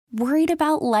Worried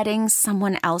about letting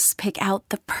someone else pick out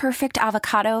the perfect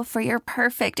avocado for your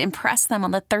perfect impress them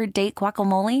on the third date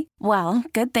guacamole? Well,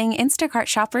 good thing Instacart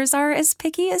shoppers are as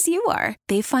picky as you are.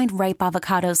 They find ripe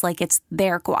avocados like it's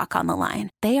their guac on the line.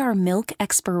 They are milk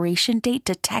expiration date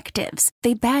detectives.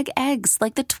 They bag eggs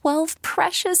like the 12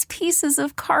 precious pieces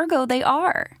of cargo they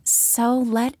are. So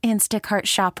let Instacart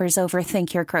shoppers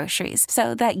overthink your groceries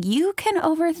so that you can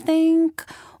overthink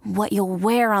what you'll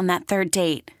wear on that third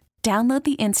date. Download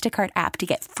the Instacart app to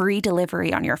get free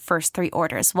delivery on your first 3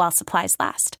 orders while supplies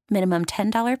last. Minimum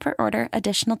 $10 per order.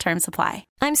 Additional terms apply.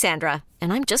 I'm Sandra,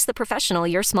 and I'm just the professional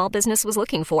your small business was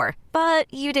looking for.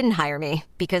 But you didn't hire me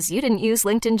because you didn't use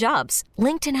LinkedIn Jobs.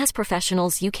 LinkedIn has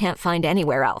professionals you can't find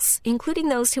anywhere else, including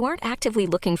those who aren't actively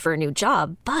looking for a new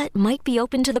job, but might be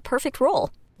open to the perfect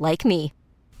role, like me.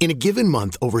 In a given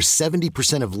month, over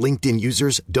 70% of LinkedIn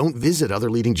users don't visit other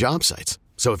leading job sites.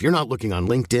 So if you're not looking on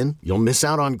LinkedIn, you'll miss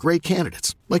out on great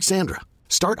candidates like Sandra.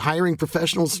 Start hiring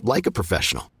professionals like a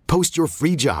professional. Post your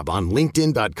free job on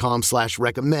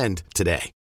linkedin.com/recommend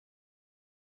today.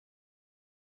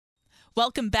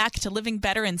 Welcome back to Living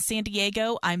Better in San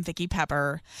Diego. I'm Vicki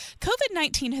Pepper.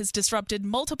 COVID-19 has disrupted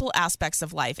multiple aspects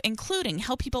of life, including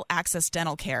how people access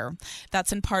dental care.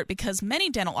 That's in part because many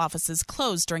dental offices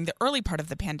closed during the early part of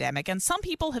the pandemic, and some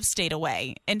people have stayed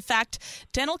away. In fact,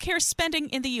 dental care spending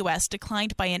in the U.S.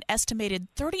 declined by an estimated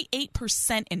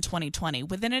 38% in 2020,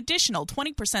 with an additional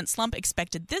 20% slump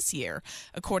expected this year,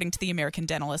 according to the American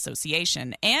Dental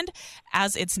Association. And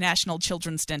as it's National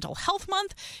Children's Dental Health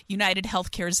Month, United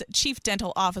Healthcare's Chief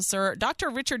Dental Officer, Dr.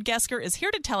 Richard Gesker, is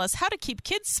here to tell us how to keep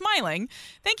kids smiling.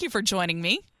 Thank you for joining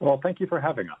me. Well, thank you for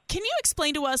having us. Can you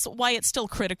explain to us why it's still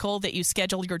critical that you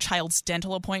schedule your child's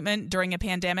dental appointment during a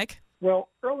pandemic? Well,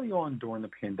 early on during the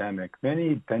pandemic,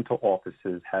 many dental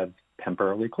offices have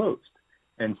temporarily closed,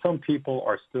 and some people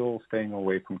are still staying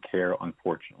away from care,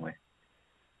 unfortunately.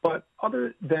 But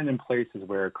other than in places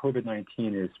where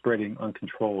COVID-19 is spreading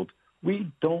uncontrolled,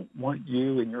 we don't want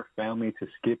you and your family to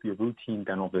skip your routine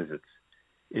dental visits.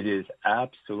 It is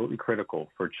absolutely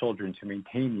critical for children to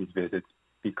maintain these visits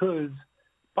because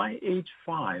by age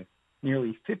 5,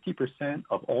 nearly 50%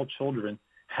 of all children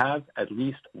have at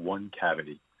least one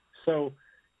cavity. So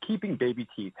keeping baby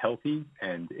teeth healthy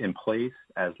and in place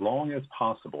as long as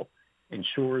possible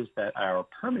ensures that our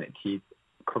permanent teeth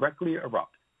correctly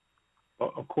erupt.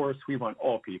 But of course, we want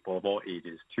all people of all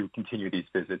ages to continue these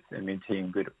visits and maintain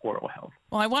good oral health.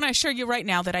 Well, I want to assure you right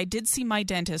now that I did see my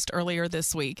dentist earlier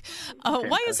this week.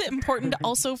 Why is it important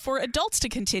also for adults to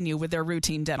continue with their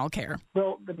routine dental care?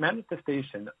 Well, the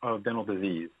manifestation of dental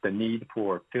disease, the need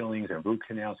for fillings and root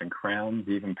canals and crowns,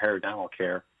 even periodontal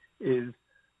care, is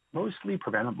mostly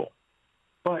preventable.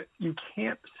 But you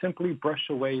can't simply brush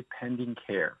away pending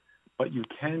care, but you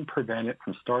can prevent it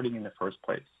from starting in the first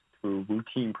place through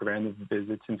routine preventive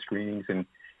visits and screenings and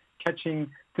catching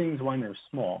things when they're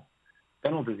small.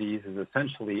 Dental disease is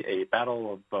essentially a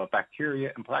battle of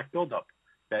bacteria and plaque buildup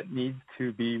that needs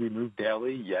to be removed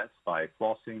daily, yes, by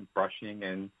flossing, brushing,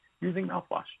 and using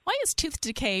mouthwash. Why is tooth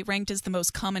decay ranked as the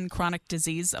most common chronic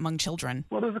disease among children?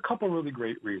 Well, there's a couple really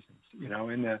great reasons.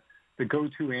 And the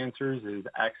go-to answers is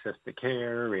access to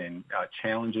care and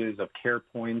challenges of care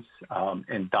points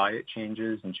and diet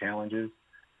changes and challenges.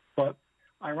 But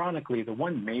ironically, the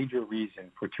one major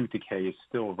reason for tooth decay is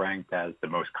still ranked as the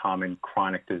most common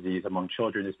chronic disease among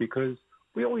children is because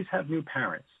we always have new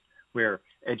parents, where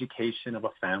education of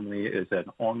a family is an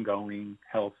ongoing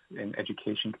health and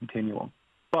education continuum.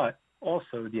 But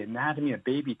also, the anatomy of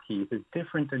baby teeth is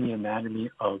different than the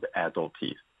anatomy of adult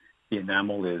teeth. The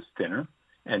enamel is thinner,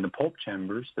 and the pulp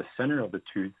chambers, the center of the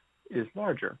tooth, is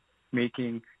larger,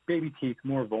 making baby teeth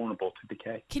more vulnerable to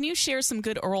decay. Can you share some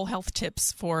good oral health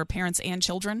tips for parents and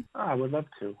children? I would love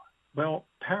to. Well,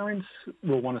 parents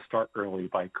will want to start early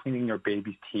by cleaning their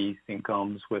baby's teeth and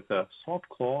gums with a soft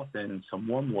cloth and some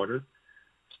warm water.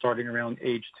 Starting around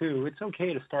age 2, it's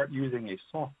okay to start using a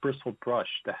soft bristled brush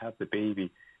to have the baby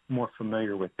more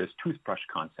familiar with this toothbrush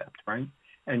concept, right?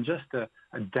 And just a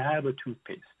dab of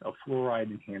toothpaste, a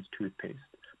fluoride-enhanced toothpaste.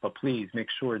 But please make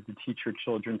sure to teach your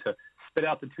children to spit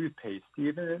out the toothpaste,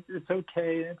 even if it's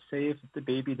okay and it's safe if the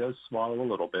baby does swallow a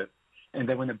little bit. And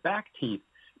then when the back teeth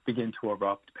begin to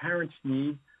erupt, parents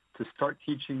need to start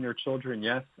teaching their children,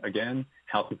 yes, again,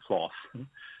 how to floss.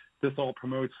 This all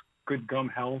promotes good gum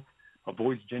health,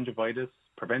 avoids gingivitis,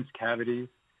 prevents cavities,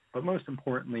 but most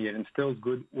importantly, it instills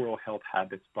good oral health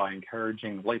habits by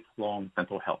encouraging lifelong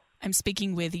dental health. I'm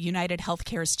speaking with United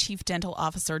Healthcare's Chief Dental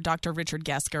Officer, Dr. Richard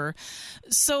Gesker.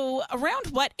 So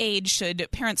around what age should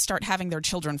parents start having their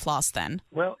children floss then?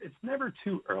 Well, it's never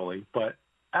too early, but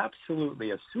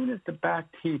Absolutely. As soon as the back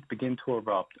teeth begin to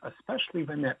erupt, especially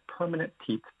when that permanent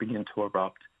teeth begin to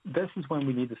erupt, this is when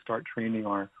we need to start training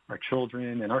our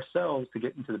children and ourselves to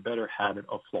get into the better habit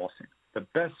of flossing. The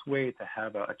best way to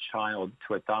have a child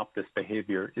to adopt this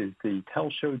behavior is the tell,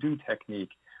 show, do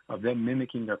technique of them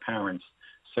mimicking their parents.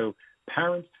 So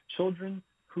children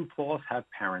who floss have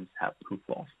parents who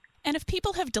floss. And if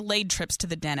people have delayed trips to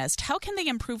the dentist, how can they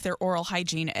improve their oral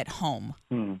hygiene at home?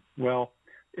 Well,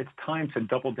 it's time to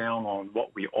double down on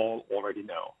what we all already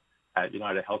know. At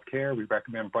United Healthcare, we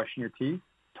recommend brushing your teeth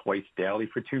twice daily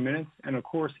for 2 minutes, and of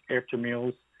course, after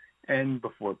meals and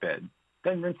before bed.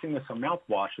 Then rinsing with some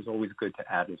mouthwash is always good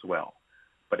to add as well.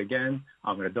 But again,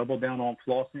 I'm going to double down on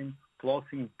flossing.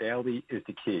 Flossing daily is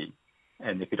the key.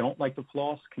 And if you don't like to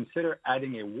floss, consider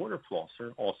adding a water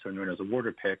flosser, also known as a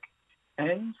water pick,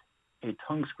 and a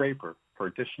tongue scraper for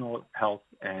additional health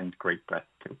and great breath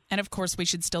too. And of course, we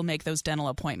should still make those dental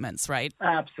appointments, right?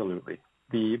 Absolutely.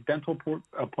 The dental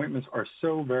appointments are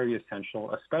so very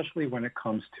essential, especially when it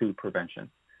comes to prevention.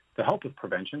 To help with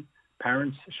prevention,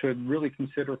 parents should really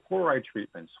consider fluoride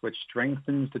treatments, which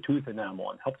strengthens the tooth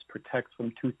enamel and helps protect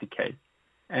from tooth decay,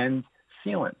 and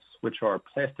sealants, which are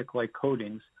plastic-like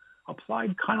coatings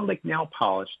applied kind of like nail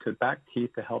polish to back teeth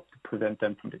to help to prevent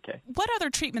them from decay. What other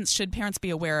treatments should parents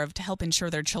be aware of to help ensure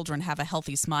their children have a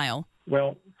healthy smile?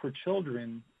 Well, for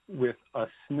children with a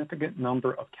significant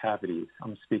number of cavities,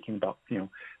 I'm speaking about,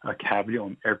 a cavity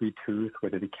on every tooth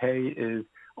where the decay is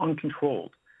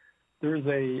uncontrolled. There's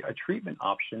a treatment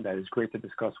option that is great to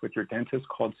discuss with your dentist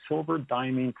called silver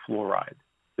diamine fluoride.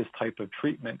 This type of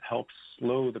treatment helps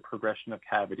slow the progression of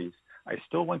cavities. I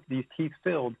still want these teeth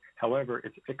filled. However,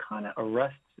 it kind of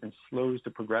arrests and slows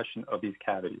the progression of these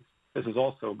cavities. This is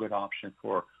also a good option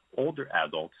for older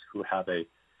adults who have a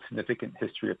significant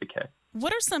history of decay.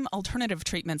 What are some alternative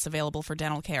treatments available for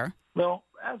dental care? Well,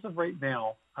 as of right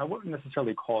now, I wouldn't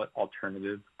necessarily call it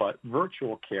alternative, but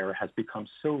virtual care has become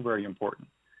so very important.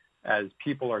 As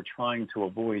people are trying to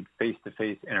avoid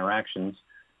face-to-face interactions,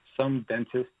 some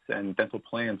dentists and dental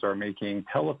plans are making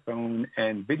telephone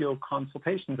and video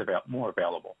consultations more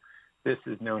available. This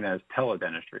is known as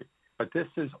teledentistry. But this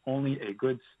is only a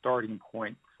good starting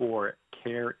point for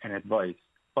care and advice.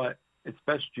 But it's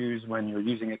best used when you're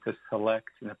using it to select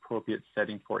an appropriate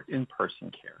setting for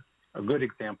in-person care. A good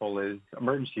example is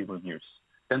emergency room use.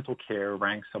 Dental care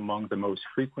ranks among the most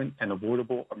frequent and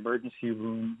avoidable emergency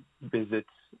room visits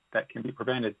that can be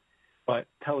prevented. But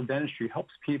teledentistry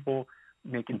helps people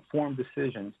make informed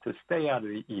decisions to stay out of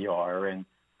the ER and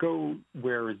go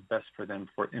where is best for them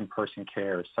for in-person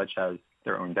care, such as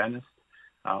their own dentist,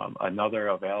 another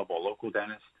available local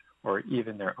dentist, or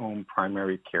even their own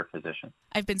primary care physician.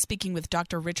 I've been speaking with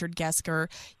Dr. Richard Gesker,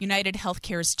 United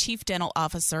Healthcare's Chief Dental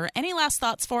Officer. Any last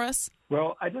thoughts for us?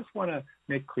 Well, I just want to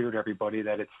make clear to everybody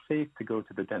that it's safe to go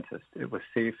to the dentist. It was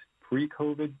safe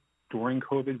pre-COVID, during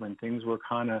COVID, when things were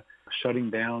kind of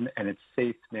shutting down, and it's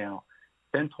safe now.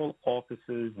 Dental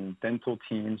offices and dental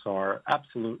teams are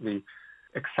absolutely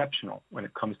exceptional when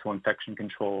it comes to infection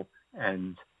control,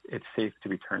 and it's safe to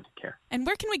return to care. And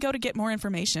where can we go to get more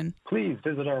information? Please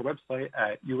visit our website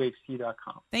at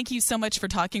uhc.com. Thank you so much for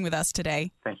talking with us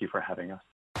today. Thank you for having us.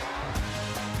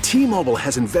 T-Mobile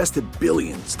has invested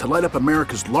billions to light up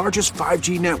America's largest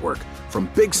 5G network,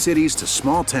 from big cities to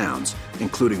small towns,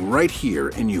 including right here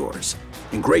in yours.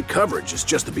 And great coverage is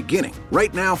just the beginning.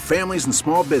 Right now, families and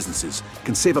small businesses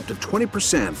can save up to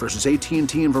 20% versus AT&T and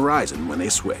Verizon when they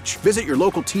switch. Visit your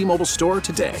local T-Mobile store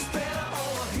today.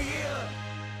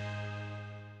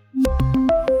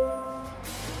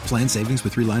 Plan savings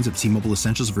with 3 lines of T-Mobile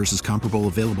Essentials versus comparable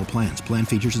available plans. Plan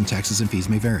features and taxes and fees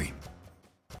may vary.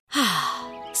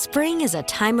 Spring is a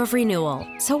time of renewal,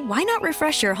 so why not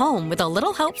refresh your home with a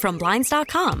little help from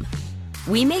Blinds.com?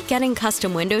 We make getting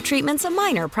custom window treatments a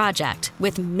minor project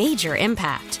with major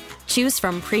impact. Choose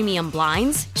from premium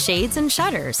blinds, shades, and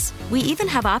shutters. We even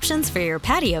have options for your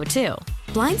patio, too.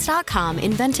 Blinds.com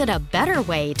invented a better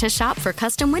way to shop for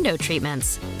custom window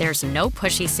treatments. There's no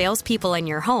pushy salespeople in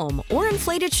your home or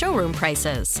inflated showroom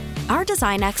prices. Our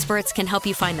design experts can help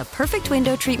you find the perfect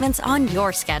window treatments on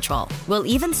your schedule. We'll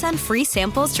even send free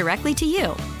samples directly to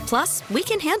you. Plus, we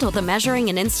can handle the measuring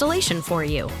and installation for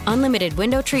you. Unlimited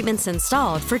window treatments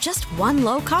installed for just one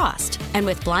low cost. And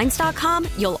with Blinds.com,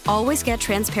 you'll always get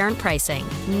transparent pricing.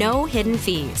 No hidden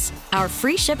fees. Our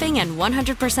free shipping and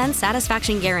 100%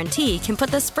 satisfaction guarantee can put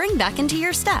the spring back into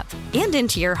your step and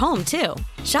into your home, too.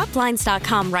 Shop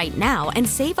Blinds.com right now and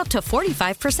save up to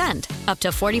 45%. Up to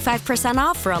 45%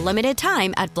 off for a limited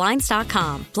time at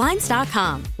Blinds.com.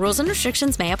 Blinds.com. Rules and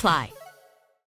restrictions may apply.